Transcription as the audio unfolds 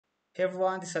Hey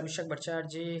everyone, this is Abhishek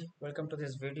Bhattacharjee. Welcome to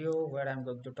this video where I'm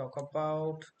going to talk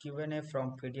about Q&A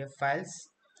from PDF files,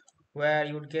 where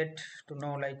you'd get to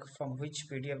know like from which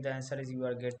PDF the answer is you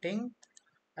are getting,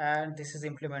 and this is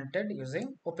implemented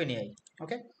using OpenAI.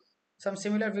 Okay, some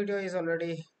similar video is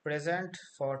already present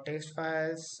for text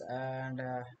files, and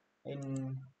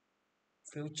in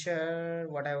future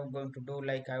what I am going to do,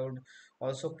 like I would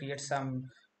also create some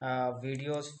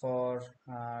videos for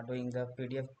doing the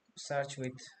PDF search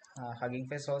with Hugging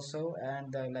Face also,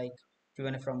 and like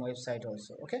Q&A from website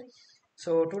also. Okay,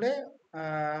 so today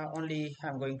only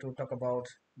I'm going to talk about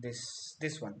this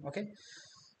one. Okay,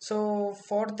 so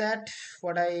for that,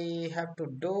 what I have to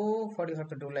do, what you have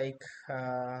to do, like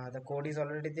the code is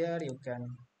already there. You can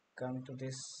come to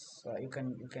this, you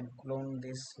can clone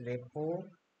this repo,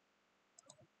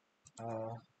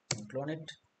 uh, clone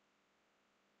it.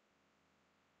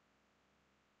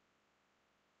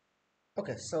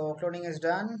 Okay, so cloning is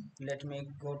done. Let me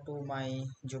go to my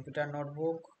Jupyter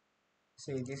notebook.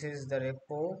 See, this is the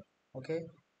repo. Okay,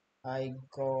 I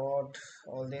got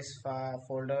all these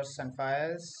folders and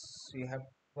files. You have,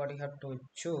 what you have to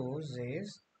choose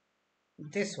is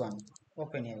this one,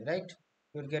 OpenAI, right?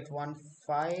 You'll get one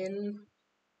file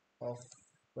of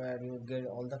where you get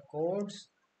all the codes.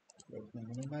 Let me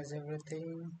minimize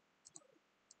everything.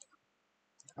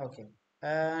 Okay,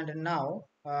 and now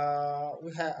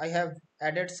I have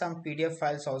added some PDF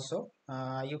files also.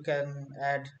 You can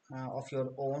add of your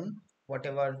own,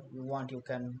 whatever you want you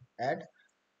can add.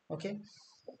 Okay,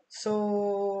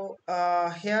 so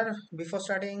here before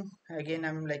starting again,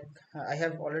 I'm like I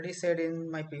have already said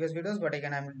in my previous videos, but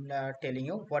again I'm telling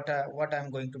you what I'm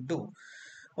going to do.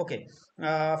 Okay,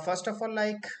 first of all,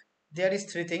 like there is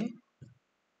three things.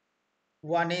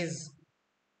 One is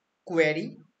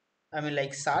query, I mean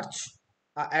like search,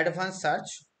 advanced search.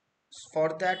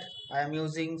 For that I am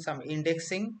using some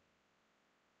indexing.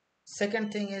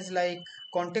 Second thing is like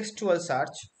contextual search.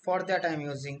 For that I am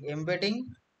using embedding.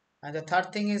 And the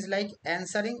third thing is like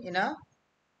answering in a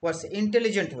what's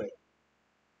intelligent way.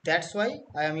 That's why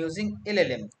I am using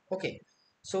LLM. Okay,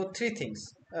 so three things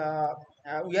we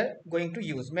are going to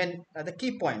use, main the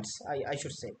key points, I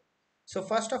should say. So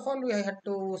first of all, we have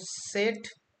to set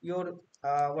your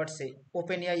what's say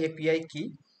OpenAI API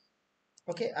key.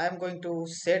 Okay, I am going to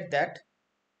set that.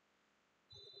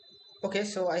 Okay,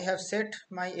 so I have set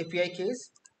my API keys.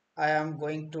 I'm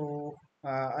going to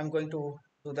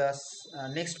do the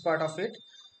next part of it.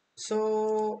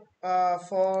 So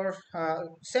for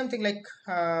same thing, like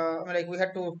we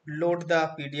had to load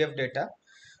the PDF data.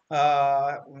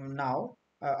 Now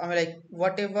I mean like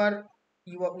whatever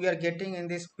we are getting in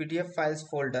this PDF files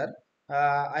folder,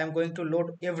 I am going to load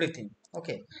everything.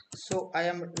 Okay, so I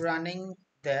am running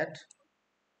that.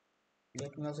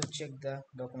 Let me also check the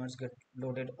documents get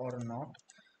loaded or not.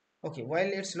 Okay, while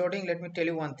it's loading, let me tell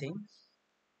you one thing.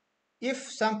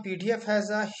 If some PDF has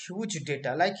a huge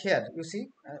data, like here you see,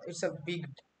 it's a big,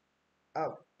 a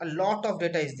lot of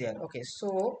data is there. Okay,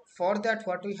 so for that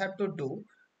what we have to do,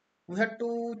 we have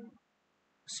to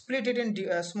split it in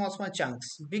small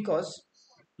chunks, because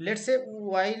let's say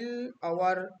while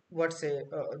our what say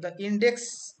the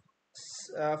index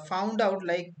found out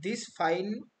like this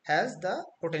file has the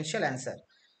potential answer.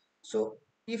 So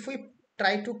if we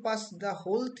try to pass the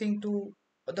whole thing to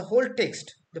the whole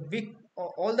text, the big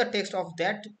all the text of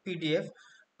that PDF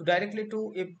directly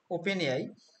to OpenAI,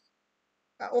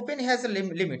 Open has a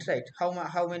limit, right?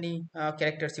 How many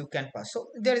characters you can pass. So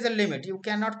there is a limit. You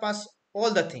cannot pass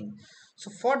all the thing. So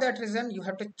for that reason, you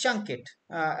have to chunk it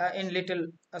in little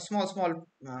small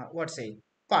what say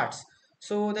parts.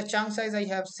 So the chunk size I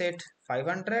have set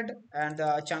 500, and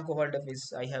the chunk overlap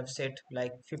is I have set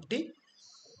like 50.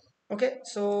 Okay,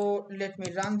 so let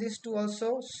me run this too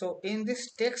also. So in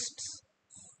this text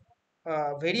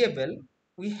variable,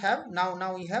 we have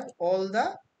now we have all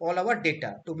our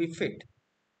data to be fit.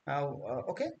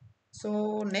 Okay,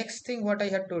 so next thing what I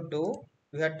had to do,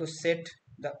 we had to set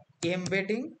the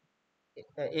embedding.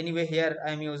 Anyway, here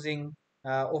I'm using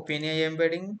OpenAI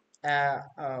embedding. I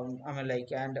mean like,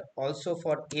 and also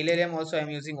for LLM also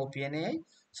I'm using OpenAI.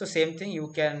 So same thing,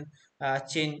 you can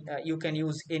change. You can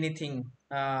use anything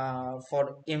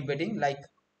for embedding. Like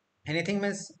anything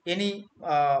means any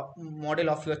model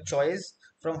of your choice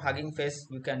from Hugging Face.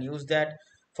 You can use that.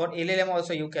 For LLM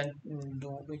also you can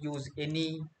use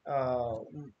any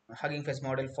Hugging Face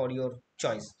model for your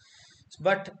choice.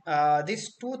 But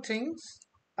these two things,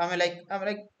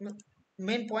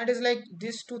 main point is like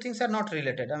these two things are not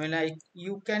related. I mean like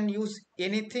you can use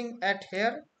anything at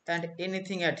here and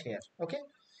anything at here. Okay,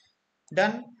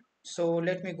 done. So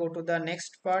let me go to the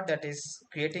next part, that is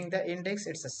creating the index.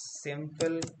 It's a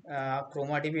simple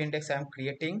ChromaDB index I am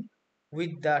creating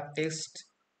with the text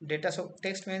data. So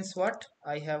text means what?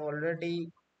 I have already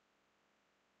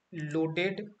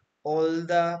loaded all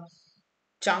the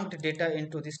chunked data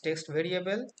into this text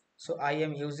variable. So I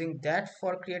am using that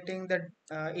for creating the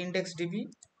index DB.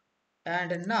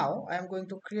 And now I am going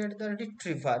to create the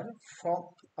retriever from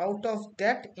out of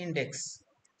that index,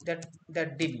 that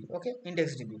DB. Okay,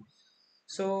 index DB.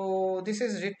 So this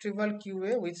is retrieval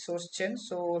QA with source chain.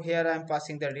 So here I am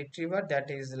passing the retriever, that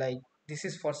is like this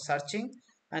is for searching,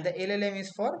 and the LLM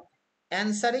is for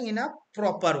answering in a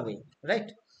proper way,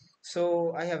 right?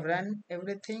 So I have run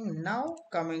everything. Now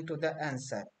coming to the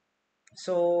answer.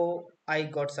 So I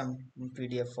got some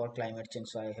PDF for climate change,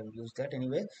 so I have used that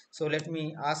anyway. So let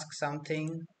me ask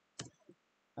something.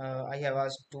 I have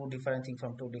asked two different things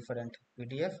from two different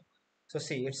PDF. So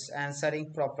see, it's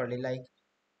answering properly. Like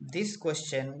this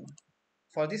question,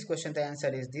 for this question the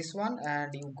answer is this one, and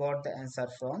you got the answer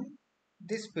from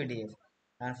this PDF.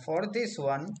 And for this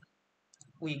one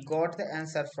we got the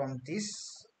answer from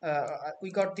this,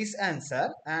 we got this answer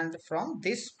and from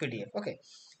this PDF. Okay,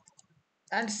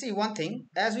 and see one thing,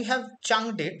 as we have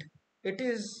chunked it, it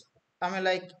is, I mean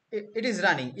like it is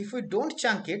running. If we don't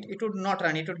chunk it, it would not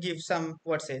run. It would give some,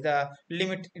 what say, the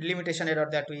limitation error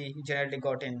that we generally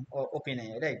got in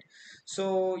OpenAI, right?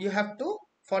 So you have to,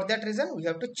 for that reason we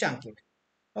have to chunk it.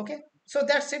 Okay, so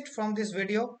that's it from this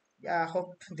video. I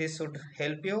hope this would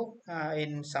help you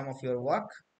in some of your work,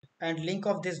 and link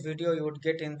of this video you would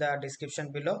get in the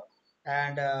description below.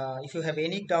 And if you have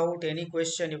any doubt, any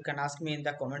question, you can ask me in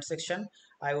the comment section.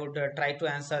 I would try to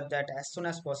answer that as soon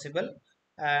as possible.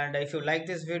 And if you like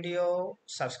this video,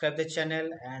 subscribe the channel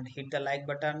and hit the like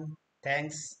button.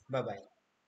 Thanks, bye bye.